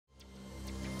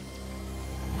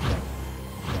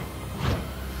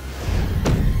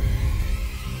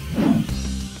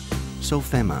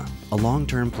Sofema, a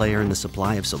long-term player in the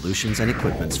supply of solutions and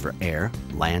equipments for air,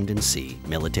 land and sea,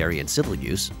 military and civil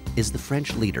use, is the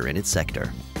French leader in its sector.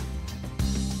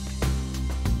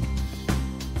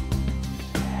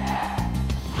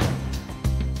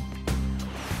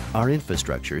 Our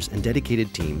infrastructures and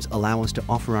dedicated teams allow us to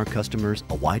offer our customers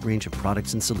a wide range of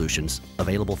products and solutions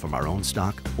available from our own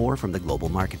stock or from the global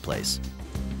marketplace.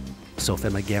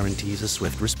 Sofema guarantees a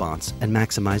swift response and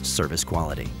maximized service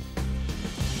quality.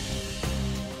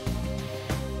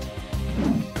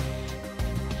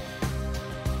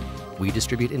 We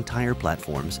distribute entire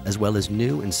platforms as well as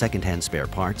new and second-hand spare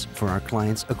parts for our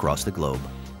clients across the globe.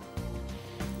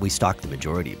 We stock the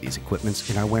majority of these equipments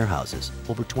in our warehouses,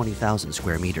 over 20,000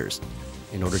 square meters,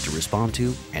 in order to respond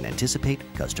to and anticipate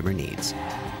customer needs.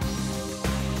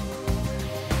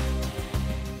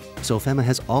 Sofema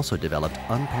has also developed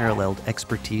unparalleled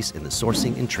expertise in the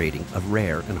sourcing and trading of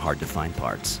rare and hard-to-find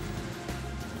parts.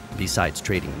 Besides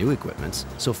trading new equipments,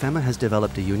 Sofema has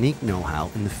developed a unique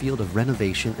know-how in the field of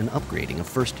renovation and upgrading of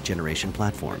first-generation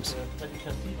platforms.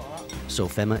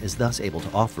 Sofema is thus able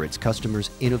to offer its customers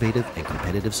innovative and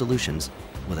competitive solutions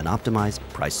with an optimized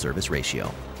price-service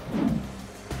ratio.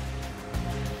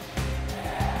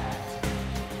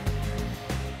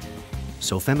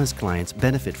 Sofema's clients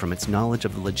benefit from its knowledge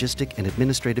of the logistic and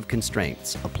administrative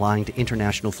constraints applying to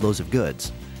international flows of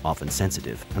goods, often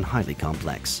sensitive and highly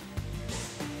complex.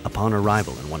 Upon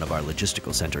arrival in one of our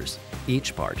logistical centers,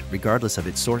 each part, regardless of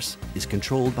its source, is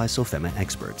controlled by Sofema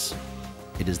experts.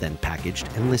 It is then packaged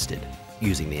and listed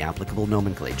using the applicable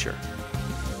nomenclature.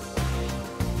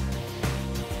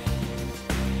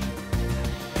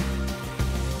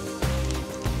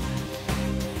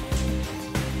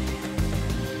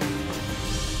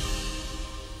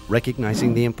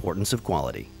 Recognizing the importance of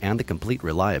quality and the complete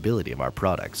reliability of our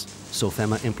products,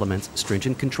 Sofema implements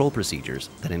stringent control procedures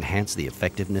that enhance the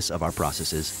effectiveness of our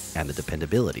processes and the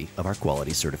dependability of our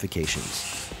quality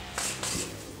certifications.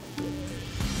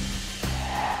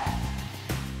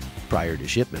 Prior to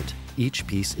shipment, each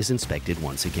piece is inspected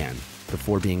once again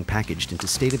before being packaged into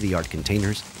state-of-the-art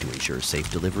containers to ensure safe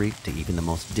delivery to even the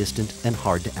most distant and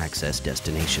hard-to-access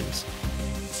destinations.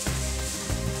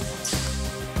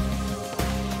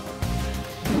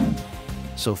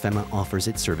 Sofema offers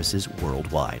its services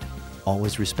worldwide,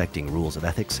 always respecting rules of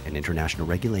ethics and international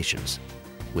regulations,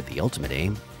 with the ultimate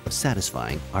aim of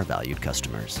satisfying our valued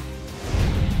customers.